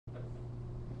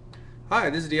Hi,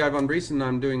 this is Icabad and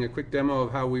I'm doing a quick demo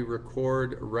of how we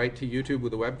record right to YouTube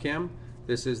with a webcam.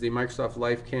 This is the Microsoft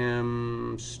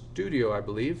LifeCam Studio, I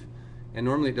believe, and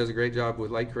normally it does a great job with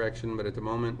light correction, but at the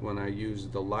moment when I use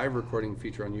the live recording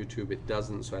feature on YouTube it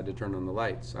doesn't, so I had to turn on the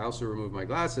lights. I also removed my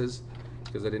glasses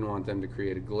because I didn't want them to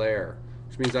create a glare,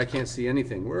 which means I can't see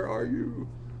anything. Where are you?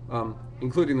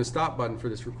 Including the stop button for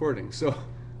this recording. So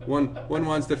one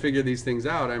wants to figure these things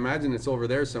out. I imagine it's over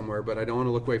there somewhere, but I don't want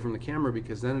to look away from the camera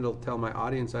because then it'll tell my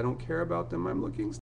audience I don't care about them. I'm looking